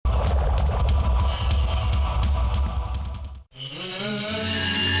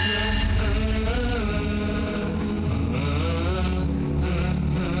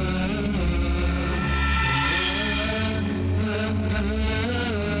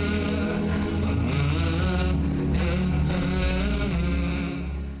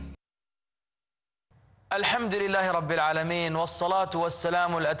الحمد لله رب العالمين والصلاة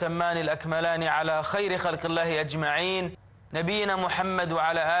والسلام الأتمان الأكملان على خير خلق الله أجمعين نبينا محمد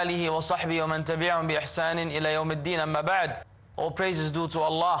وعلى آله وصحبه ومن تبعهم بإحسان إلى يوم الدين أما بعد. All praises due to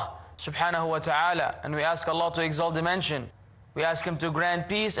Allah subhanahu wa ta'ala, and we ask Allah to exalt dimension. We ask Him to grant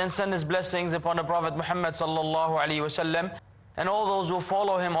peace and send His blessings upon the Prophet Muhammad sallallahu alaihi wasallam and all those who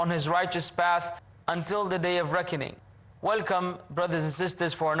follow him on his righteous path until the day of reckoning. Welcome, brothers and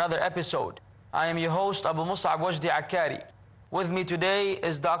sisters, for another episode. I am your host, Abu Mussab Akkari. With me today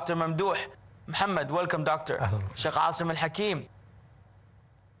is Dr. Mamdouh. Mohammed, welcome, Doctor. Sheikh Assim AlHakeem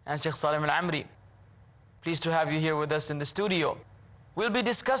and Sheikh Salem AlAamry. Pleased to have you here with us in the studio. We'll be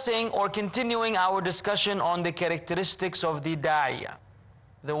discussing or continuing our discussion on the characteristics of the Da'iyah,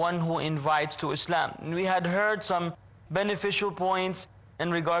 the one who invites to Islam. And we had heard some beneficial points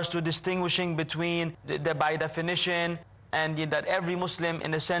in regards to distinguishing between the by definition and that every Muslim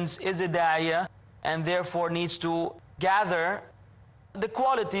in a sense is a Da'iyah and therefore needs to gather the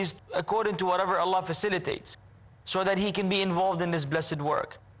qualities according to whatever Allah facilitates so that he can be involved in this blessed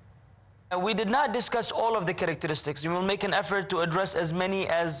work. We did not discuss all of the characteristics. We will make an effort to address as many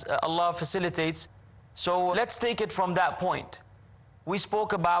as Allah facilitates. So let's take it from that point. We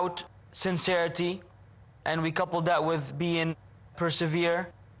spoke about sincerity and we coupled that with being persevere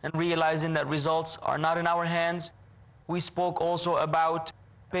and realizing that results are not in our hands. We spoke also about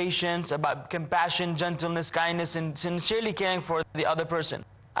patience, about compassion, gentleness, kindness, and sincerely caring for the other person.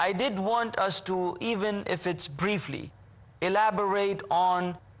 I did want us to, even if it's briefly, elaborate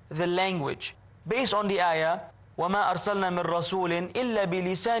on the language based on the ayah, وَمَا أَرْسَلْنَا مِن رَّسُولٍ إِلَّا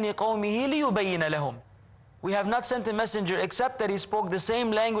بِلِسَانِ قَوْمِهِ لِيُبَيِّنَ لَهُمْ. We have not sent a messenger except that he spoke the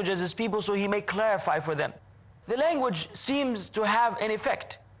same language as his people so he may clarify for them. The language seems to have an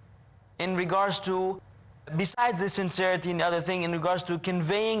effect in regards to, besides the sincerity and the other thing, in regards to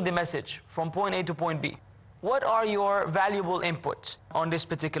conveying the message from point A to point B. What are your valuable inputs on this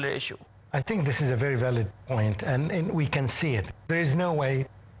particular issue? I think this is a very valid point, and we can see it. There is no way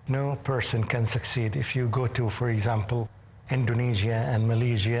no person can succeed if you go to, for example, Indonesia and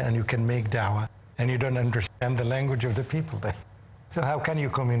Malaysia and you can make da'wah and you don't understand the language of the people there. So how can you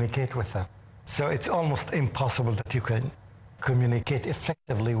communicate with them? So it's almost impossible that you can communicate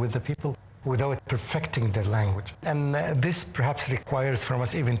effectively with the people without perfecting their language. And this perhaps requires from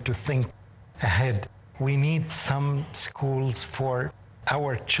us even to think ahead. We need some schools for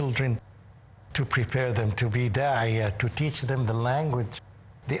our children to prepare them to be da'iyah, to teach them the language,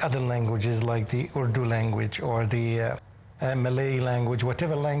 the other languages like the Urdu language or the Malay language,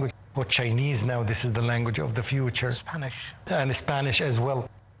 whatever language, or Chinese now, this is the language of the future. Spanish. And Spanish as well.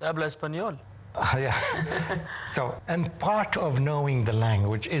 Habla español. Yeah. So, and part of knowing the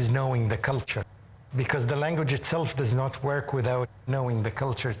language is knowing the culture, because the language itself does not work without knowing the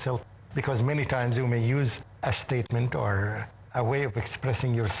culture itself, because many times you may use a statement or a way of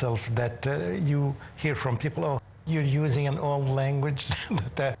expressing yourself that you hear from people, oh, you're using an old language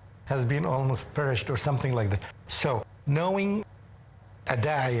that has been almost perished or something like that. So knowing a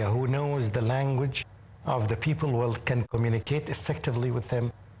da'iyah who knows the language of the people can communicate effectively with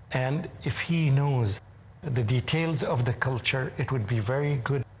them. And if he knows the details of the culture, it would be very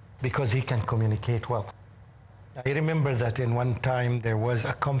good because he can communicate well. I remember that in one time there was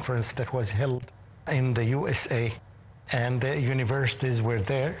a conference that was held in the USA and the universities were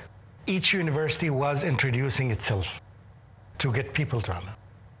there. Each university was introducing itself to get people to know.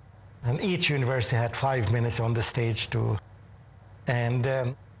 And each university had 5 minutes on the stage to,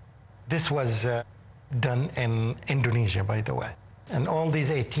 and this was done in Indonesia, by the way. And all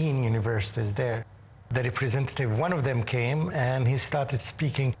these 18 universities there, the representative, one of them came and he started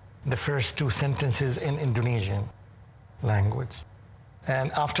speaking the first 2 sentences in Indonesian language.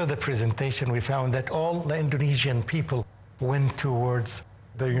 And after the presentation, we found that all the Indonesian people went towards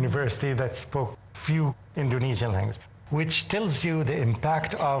the university that spoke few Indonesian language, which tells you the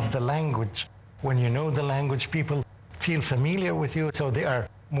impact of the language. When you know the language, people feel familiar with you, so they are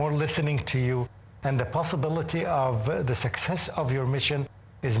more listening to you. And the possibility of the success of your mission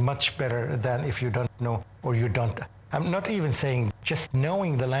is much better than if you don't know or you don't. I'm not even saying just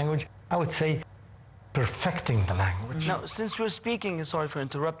knowing the language, I would say perfecting the language. Now, since we're speaking, sorry for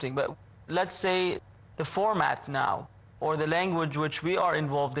interrupting, but let's say the format now or the language which we are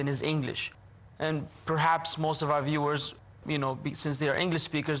involved in is English. And perhaps most of our viewers, you know, since they are English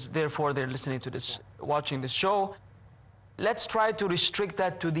speakers, therefore they're listening to this, watching this show. Let's try to restrict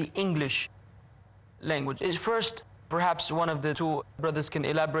that to the English language. First, perhaps one of the 2 brothers can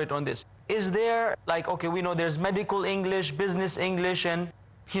elaborate on this. Is there, like, okay, we know there's medical English, business English, and,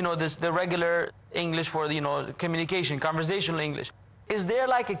 you know, there's the regular English for, you know, communication, conversational English. is there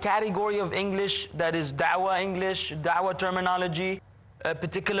like a category of English that is da'wah English, da'wah terminology,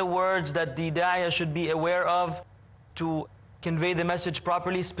 particular words that the da'iyah should be aware of to convey the message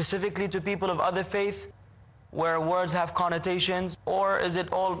properly, specifically to people of other faith, where words have connotations, or is it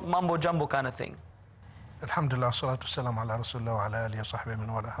all mumbo jumbo kind of thing? Alhamdulillah, salatu salam ala rasulullah wa ala alihi wa sahbihi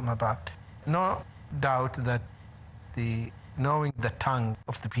min wala amma ba'd. No doubt that knowing the tongue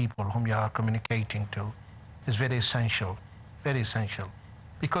of the people whom you are communicating to is very essential,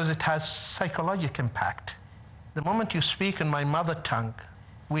 because it has psychological impact. The moment you speak in my mother tongue,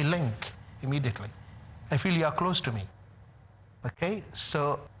 we link immediately. I feel you are close to me. Okay,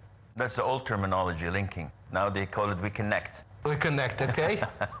 so that's the old terminology, linking. Now they call it we connect. We connect, okay?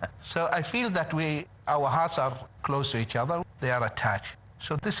 So I feel that our hearts are close to each other. They are attached.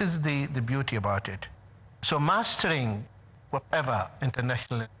 So this is the beauty about it. So mastering whatever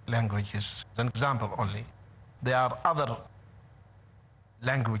international languages, as an example only, there are other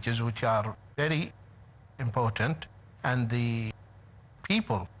languages which are very important, and the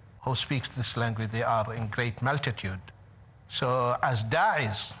people who speak this language, they are in great multitude. So as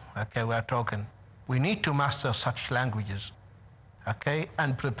da'is, okay, we are talking, we need to master such languages, okay,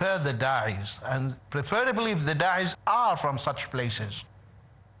 and prepare the da'is, and preferably if the da'is are from such places,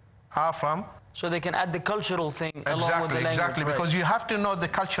 so they can add the cultural thing along with the language. Exactly, right? because you have to know the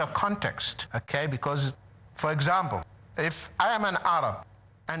cultural context, okay, because, for example, if I am an Arab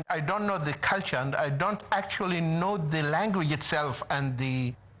and I don't know the culture and I don't actually know the language itself and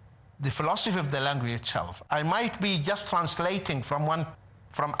the philosophy of the language itself, I might be just translating from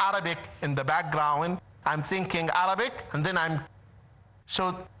Arabic in the background. I'm thinking Arabic, and then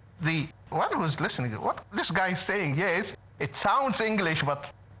so the one who's listening, what this guy is saying, yes, it sounds English, but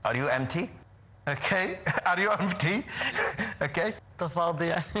are you empty? Okay, are you empty? Okay.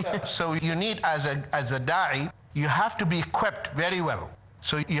 So you need, as a da'i, you have to be equipped very well.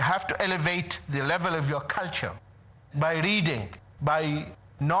 So you have to elevate the level of your culture by reading, by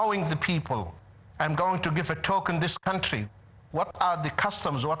knowing the people. I'm going to give a talk in this country. What are the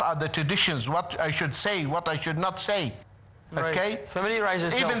customs? What are the traditions? What I should say, what I should not say. Okay? Right. Familiarize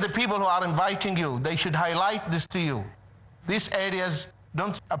yourself. Even the people who are inviting you, they should highlight this to you. These areas,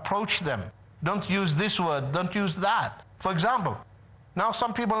 don't approach them. Don't use this word, don't use that. For example, now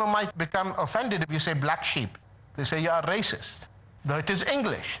some people might become offended if you say black sheep. They say you are racist. Though it is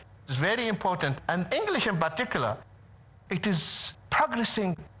English. It's very important. And English in particular, it is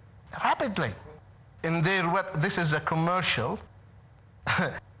progressing rapidly. This is a commercial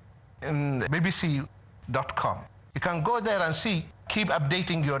in BBC.com. You can go there and see, keep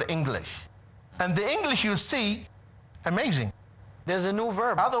updating your English. And the English you see, amazing. There's a new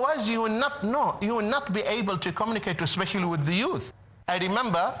verb. Otherwise, you will not know. You will not be able to communicate, especially with the youth. I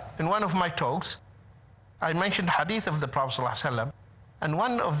remember in one of my talks, I mentioned hadith of the Prophet ﷺ, and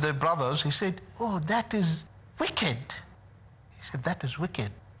one of the brothers, he said, "Oh, that is wicked." He said, "That is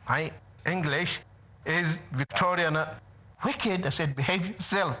wicked." My English is Victorian. Wicked, I said, behave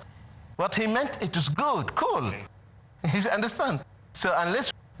yourself. What he meant, it is good, cool. You understand? So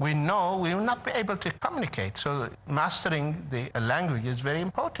unless we know, we will not be able to communicate. So mastering the language is very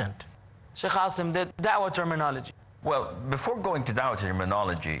important. Sheikh Asim, the da'wah terminology. Well, before going to da'wah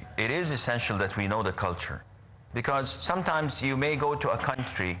terminology, it is essential that we know the culture. Because sometimes you may go to a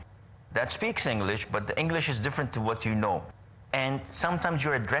country that speaks English, but the English is different to what you know. And sometimes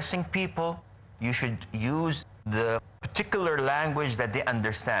you're addressing people, you should use the particular language that they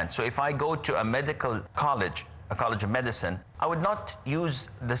understand. So if I go to a medical college, a college of medicine, I would not use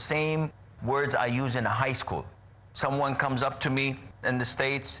the same words I use in a high school. Someone comes up to me in the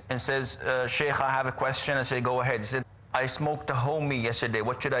States and says, Sheikh, I have a question. I say, go ahead. He said, I smoked a homie yesterday.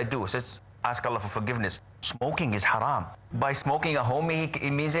 What should I do? I said, ask Allah for forgiveness. Smoking is haram. By smoking a homie,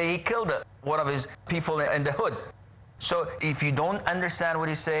 it means that he killed one of his people in the hood. So if you don't understand what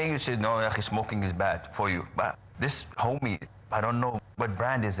he's saying, you say, no, smoking is bad for you. But this homie, I don't know, what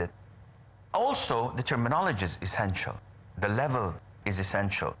brand is it? Also, the terminology is essential. The level is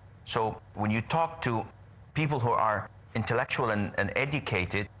essential. So when you talk to people who are intellectual and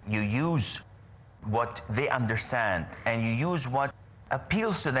educated, you use what they understand, and you use what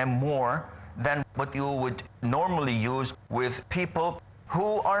appeals to them more than what you would normally use with people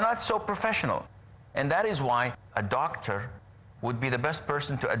who are not so professional. And that is why a doctor would be the best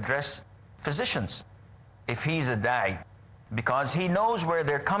person to address physicians if he's a da'i, because he knows where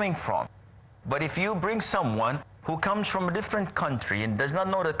they're coming from. But if you bring someone who comes from a different country and does not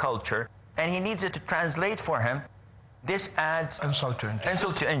know the culture, and he needs it to translate for him, this adds insult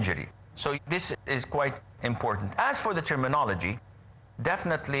to injury. So this is quite important. As for the terminology,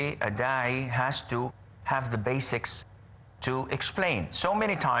 definitely a da'i has to have the basics to explain. So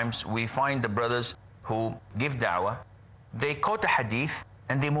many times we find the brothers who give da'wah, they quote a hadith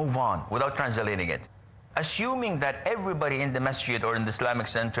and they move on without translating it, assuming that everybody in the masjid or in the Islamic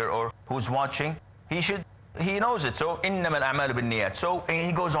center or who's watching, he knows it. So إِنَّمَا الْأَعْمَالُ بِالنِّيَّاتِ. So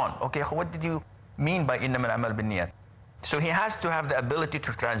he goes on. Okay, what did you mean by إِنَّمَا الْأَعْمَالُ بِالنِّيَّاتِ? So he has to have the ability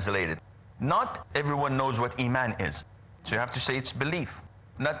to translate it. Not everyone knows what Iman is. So you have to say it's belief.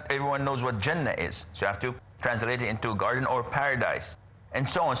 Not everyone knows what Jannah is. So you have to translate it into garden or paradise, and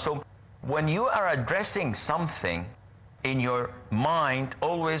so on. So when you are addressing something in your mind,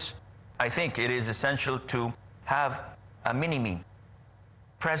 always, I think it is essential to have a mini-me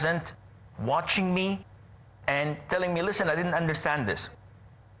present, watching me, and telling me, listen, I didn't understand this.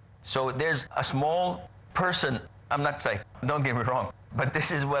 So there's a small person, I'm not saying, don't get me wrong, but this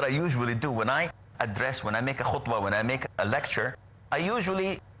is what I usually do. When I address, when I make a khutbah, when I make a lecture, I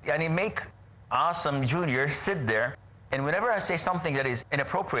usually make Assim Jr. sit there, and whenever I say something that is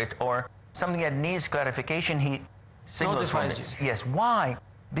inappropriate or something that needs clarification, he signals for me. Yes, why?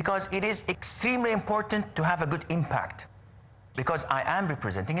 Because it is extremely important to have a good impact. Because I am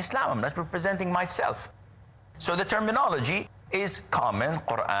representing Islam, I'm not representing myself. So the terminology is common,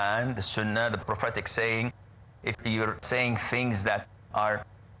 Quran, the Sunnah, the prophetic saying. If you're saying things that are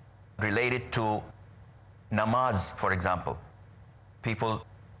related to namaz, for example, people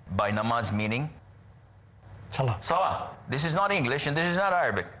by namaz meaning Salah. Salah. This is not English and this is not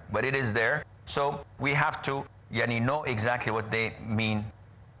Arabic, but it is there. So we have to know exactly what they mean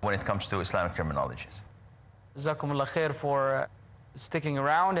when it comes to Islamic terminologies. Jazakumullah khair for sticking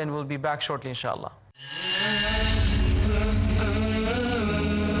around, and we'll be back shortly, inshallah.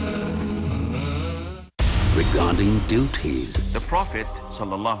 Regarding duties, the Prophet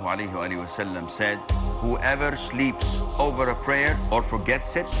ﷺ said, whoever sleeps over a prayer or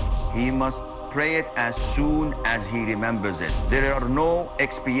forgets it, he must pray it as soon as he remembers it. There are no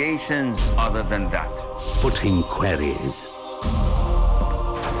expiations other than that. putting queries,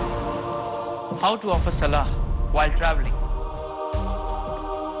 How to offer salah while traveling?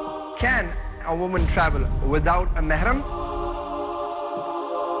 Can a woman travel without a mahram?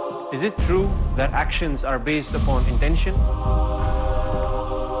 Is it true that actions are based upon intention?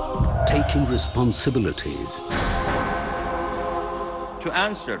 taking responsibilities, To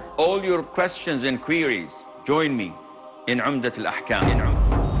answer all your questions and queries, join me in Umdat al-Ahkam.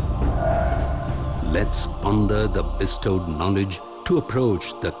 let's ponder the bestowed knowledge to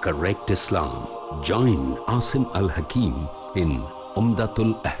approach the correct Islam. Join Assim AlHakeem in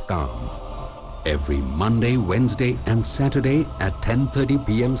Umdatul Ahkam every Monday, Wednesday and Saturday at 10:30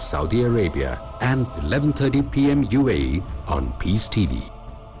 p.m. Saudi Arabia and 11:30 p.m. UAE on Peace TV.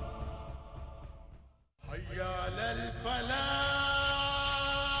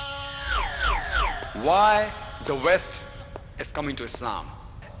 Why the West is coming to Islam.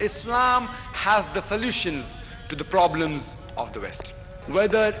 Islam has the solutions to the problems of the West.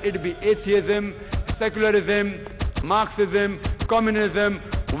 Whether it be atheism, secularism, Marxism, communism,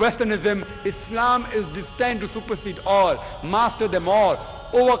 Westernism, Islam is destined to supersede all, master them all,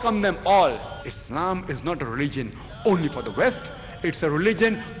 overcome them all. Islam is not a religion only for the West, it's a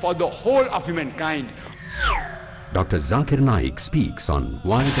religion for the whole of humankind. Dr. Zakir Naik speaks on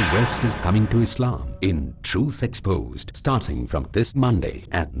why the West is coming to Islam in Truth Exposed, starting from this Monday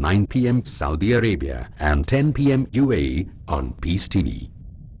at 9 p.m. Saudi Arabia and 10 p.m. UAE on Peace TV.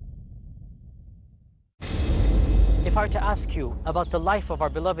 If I were to ask you about the life of our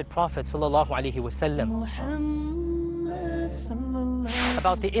beloved Prophet ﷺ,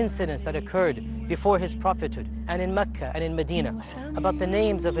 about the incidents that occurred before his prophethood and in Mecca and in Medina, about the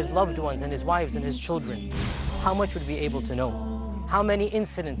names of his loved ones and his wives and his children, how much would we be able to know? How many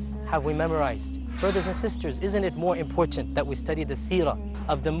incidents have we memorized? Brothers and sisters, isn't it more important that we study the seerah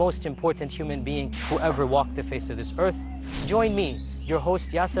of the most important human being who ever walked the face of this earth? Join me, your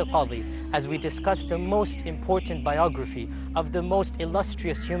host Yasir Qadhi, as we discuss the most important biography of the most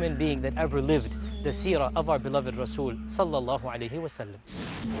illustrious human being that ever lived, the seerah of our beloved Rasul sallallahu alaihi wasallam.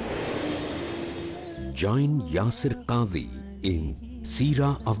 Join Yasir Qadhi in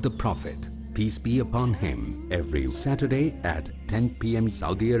Seerah of the Prophet, peace be upon him, every Saturday at 10 p.m.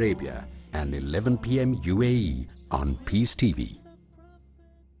 Saudi Arabia and 11 p.m. UAE on Peace TV.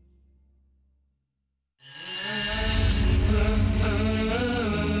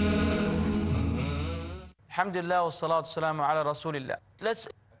 Alhamdulillah wa salatu salamu ala Rasulillah. Let's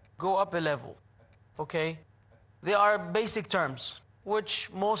go up a level, okay? There are basic terms which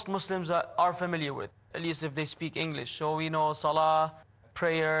most Muslims are familiar with, at least if they speak English. So we know salah,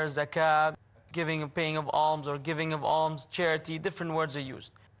 prayer, zakah, giving and paying of alms, or giving of alms, charity, different words are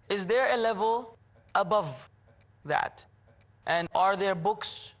used. Is there a level above that? And are there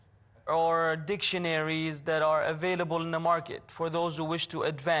books or dictionaries that are available in the market for those who wish to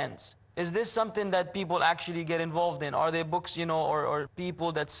advance? Is this something that people actually get involved in? Are there books, you know, or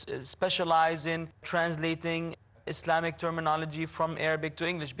people that specialize in translating Islamic terminology from Arabic to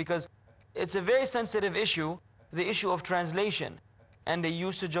English? Because it's a very sensitive issue, the issue of translation and the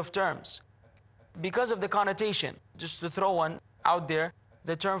usage of terms. Because of the connotation, just to throw one out there,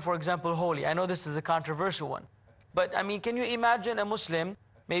 the term, for example, holy. I know this is a controversial one. But, I mean, can you imagine a Muslim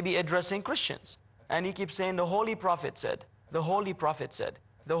maybe addressing Christians? And he keeps saying, the Holy Prophet said, the Holy Prophet said,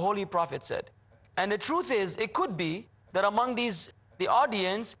 the Holy Prophet said. And the truth is, it could be that among the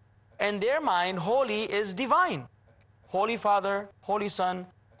audience, in their mind, holy is divine. Holy Father, Holy Son,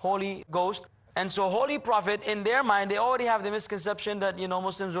 Holy Ghost. And so Holy Prophet, in their mind, they already have the misconception that, you know,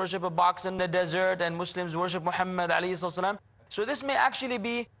 Muslims worship a box in the desert and Muslims worship Muhammad alayhi salam. So this may actually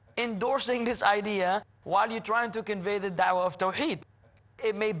be endorsing this idea while you're trying to convey the da'wah of Tawheed.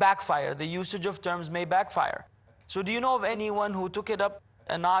 It may backfire. The usage of terms may backfire. So do you know of anyone who took it up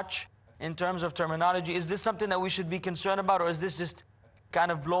a notch in terms of terminology? Is this something that we should be concerned about, or is this just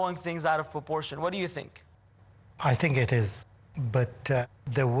kind of blowing things out of proportion? What do you think? I think it is. But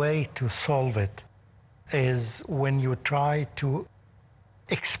the way to solve it is when you try to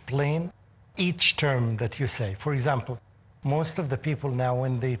explain each term that you say. For example, most of the people now,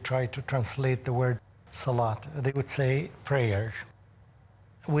 when they try to translate the word salat, they would say prayer,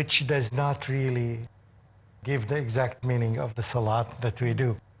 which does not really give the exact meaning of the salat that we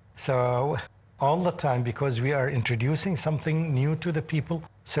do. So all the time, because we are introducing something new to the people,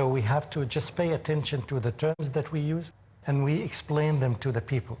 so we have to just pay attention to the terms that we use, and we explain them to the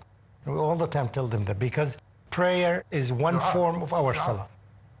people. We all the time tell them that, because prayer is one form of our salah.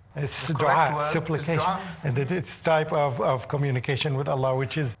 It's dua, supplication. And it's type of communication with Allah,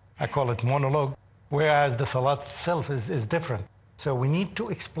 which is, I call it monologue, whereas the salat itself is different. So we need to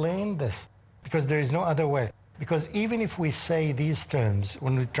explain this, because there is no other way. Because even if we say these terms,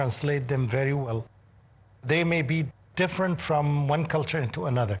 when we translate them very well, they may be different from one culture into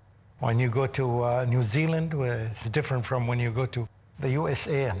another. When you go to New Zealand, it's different from when you go to the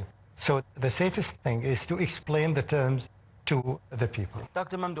USA. So the safest thing is to explain the terms to the people.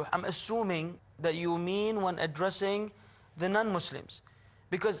 Dr. Mamdouh, I'm assuming that you mean when addressing the non-Muslims.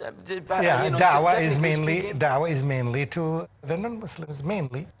 Because yeah, da'wah is mainly to the non-Muslims,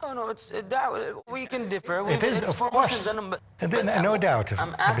 mainly. Oh no, it's da'wah. We can differ. It is, it's of for course. Muslims, no doubt.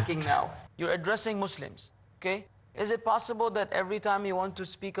 I'm asking now. You're addressing Muslims, okay? Is it possible that every time you want to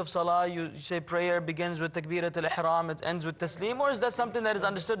speak of salah, you say prayer begins with takbirat al-ihram, it ends with taslim, or is that something that is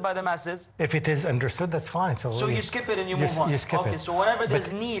understood by the masses? If it is understood, that's fine. So you skip it and you move on. You skip okay, it. So whenever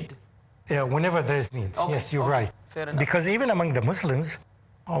there's need. Yeah, whenever there's need. Okay, yes, you're right. Fair enough. Because even among the Muslims,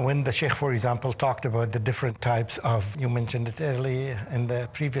 when the Sheikh, for example, talked about the different types of, you mentioned it early in the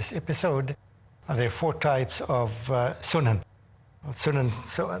previous episode, there are 4 types of sunan.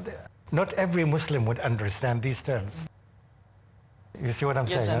 So not every Muslim would understand these terms. You see what I'm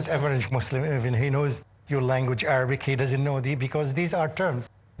saying? Not every Muslim, even he knows your language, Arabic, he doesn't know because these are terms.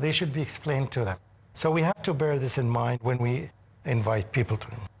 They should be explained to them. So we have to bear this in mind when we invite people to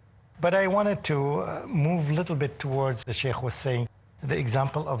him. But I wanted to move a little bit towards the Sheikh was saying, the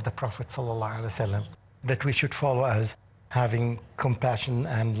example of the Prophet ﷺ, that we should follow as having compassion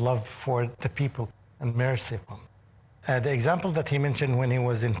and love for the people and mercy upon them. The example that he mentioned when he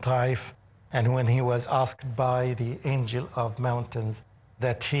was in Taif and when he was asked by the angel of mountains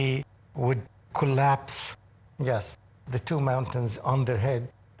that he would collapse, yes, the 2 mountains on their head,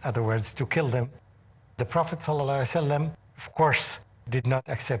 in other words, to kill them. The Prophet ﷺ, of course, did not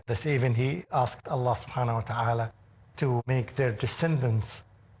accept this. Even he asked Allah subhanahu wa ta'ala to make their descendants,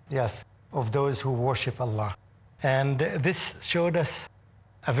 yes, of those who worship Allah. And this showed us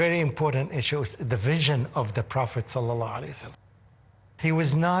a very important issue, the vision of the Prophet ﷺ. He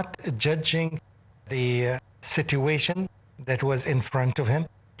was not judging the situation that was in front of him.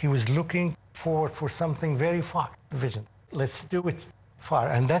 He was looking forward for something very far, vision. Let's do it far.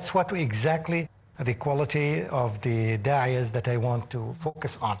 And that's what exactly the quality of the da'iyas that I want to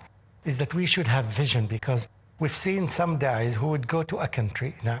focus on, is that we should have vision, because we've seen some da'iyas who would go to a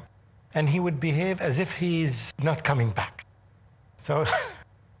country now, and he would behave as if he's not coming back. So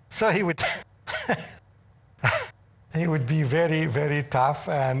he would he would be very, very tough,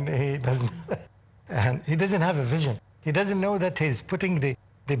 and he doesn't have a vision. He doesn't know that he's putting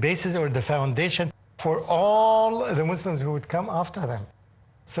the basis or the foundation for all the Muslims who would come after them.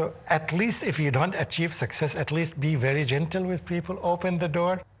 So at least if you don't achieve success, at least be very gentle with people, open the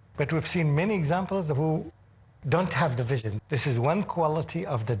door. But we've seen many examples who don't have the vision. This is one quality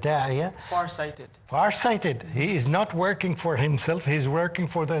of the da'iyah. Far-sighted. Far-sighted. He is not working for himself, he's working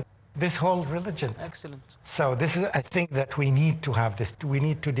for this whole religion. Excellent. So this is, I think that we need to have this. We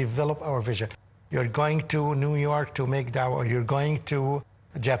need to develop our vision. You're going to New York to make da'wah, you're going to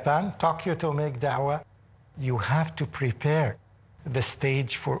Japan, Tokyo to make da'wah. You have to prepare the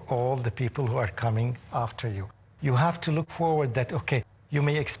stage for all the people who are coming after you. You have to look forward that, okay, you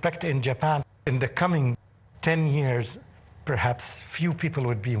may expect in Japan, in the coming 10 years, perhaps few people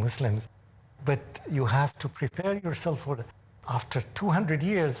would be Muslims, but you have to prepare yourself for it. After 200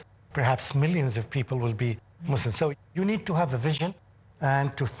 years, perhaps millions of people will be Muslims. So you need to have a vision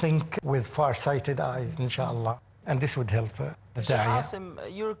and to think with far-sighted eyes, inshallah, and this would help the da'iyah.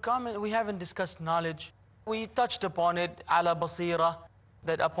 Asim, your comment, we haven't discussed knowledge. We touched upon it, ala basira,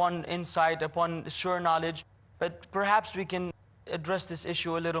 that upon insight, upon sure knowledge, but perhaps we can address this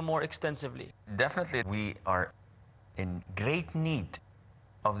issue a little more extensively. Definitely, we are in great need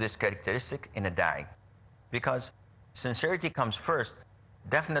of this characteristic in a da'i, because sincerity comes first,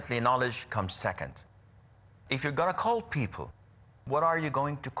 definitely knowledge comes second. If you're going to call people, what are you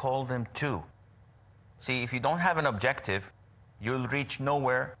going to call them to? See, if you don't have an objective, you'll reach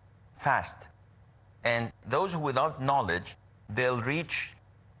nowhere fast. And those without knowledge, they'll reach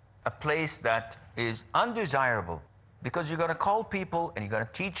a place that is undesirable, because you're going to call people and you're going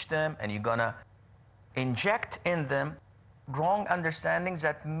to teach them and you're going to inject in them wrong understandings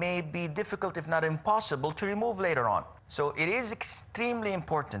that may be difficult, if not impossible, to remove later on. So it is extremely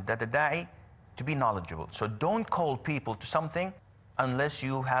important that the da'i to be knowledgeable. So don't call people to something unless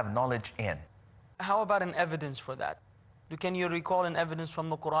you have knowledge in. How about an evidence for that? Can you recall an evidence from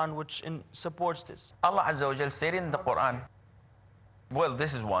the Quran which supports this? Allah Azza wa Jal said in the Quran, well,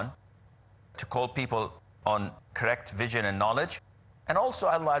 this is one, to call people on correct vision and knowledge. And also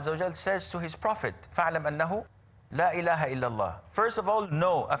Allah Azza wa Jal says to his Prophet, فَعْلَمْ أَنَّهُ لَا إِلَهَ إِلَّا اللَّهِ. First of all,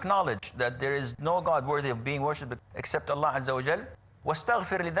 know, acknowledge that there is no God worthy of being worshipped except Allah Azza wa Jal.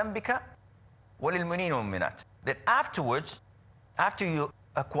 وَاسْتَغْفِرْ لِذَنْبِكَ وَلِلْمُؤْمِنِينَ وَالْمُؤْمِنَاتِ. That afterwards, after you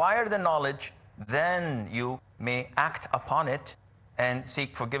acquire the knowledge, then you may act upon it and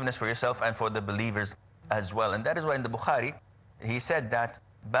seek forgiveness for yourself and for the believers as well. And that is why in the Bukhari, he said that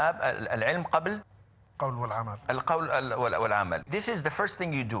Bab al-ilm qabl al-qawl wal-amal. This is the first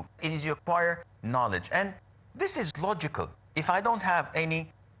thing you do. It is you acquire knowledge. And this is logical. If I don't have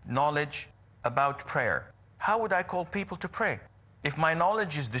any knowledge about prayer, how would I call people to pray? If my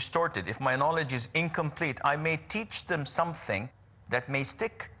knowledge is distorted, if my knowledge is incomplete, I may teach them something that may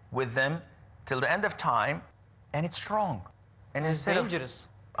stick with them till the end of time, and it's wrong. And it's dangerous.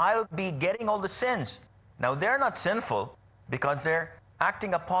 I'll be getting all the sins. Now, they're not sinful because they're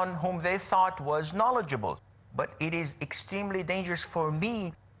acting upon whom they thought was knowledgeable. But it is extremely dangerous for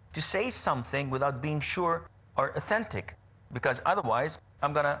me to say something without being sure or authentic, because otherwise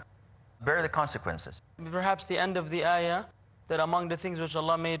I'm going to bear the consequences. Perhaps the end of the ayah, that among the things which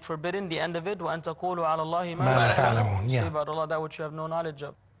Allah made forbidden, the end of it, وَأَن تَقُولُوا عَلَى اللَّهِ مَا لَا تَعْلَمُونَ. Say about Allah that which you have no knowledge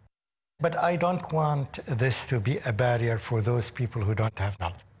of. But I don't want this to be a barrier for those people who don't have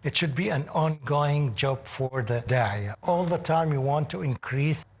knowledge. It should be an ongoing job for the da'iyah. All the time you want to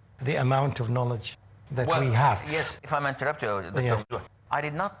increase the amount of knowledge that we have. Yes, if I'm interrupting you, Yes. I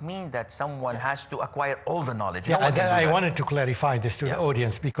did not mean that someone has to acquire all the knowledge. Yeah, No I wanted to clarify this to the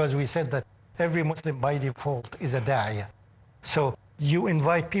audience, because we said that every Muslim by default is a da'iyah. So you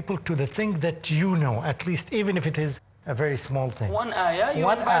invite people to the thing that you know, at least even if it is a very small thing. One ayah, you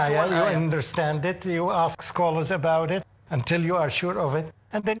understand it, you ask scholars about it until you are sure of it,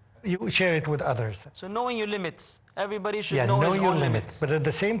 and then you share it with others. So knowing your limits. Everybody should know his your own limits. But at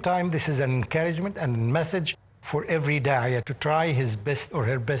the same time, this is an encouragement and message for every da'iyah to try his best or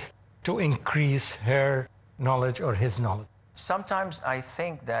her best to increase her knowledge or his knowledge. Sometimes I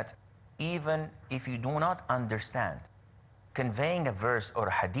think that even if you do not understand conveying a verse or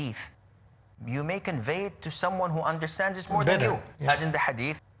a hadith, you may convey it to someone who understands this more than you. Yes. As in the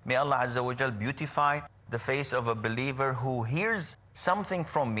hadith, may Allah Azza wa Jal beautify the face of a believer who hears something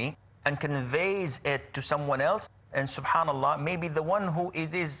from me and conveys it to someone else. And subhanAllah, maybe the one who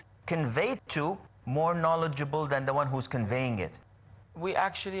it is conveyed to more knowledgeable than the one who's conveying it. We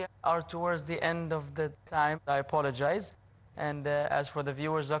actually are towards the end of the time. I apologize. And as for the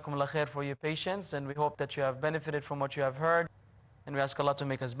viewers, Jazakumullah khair for your patience, and we hope that you have benefited from what you have heard. And we ask Allah to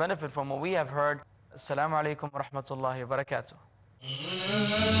make us benefit from what we have heard. Assalamu alaikum wa rahmatullahi wa barakatuh.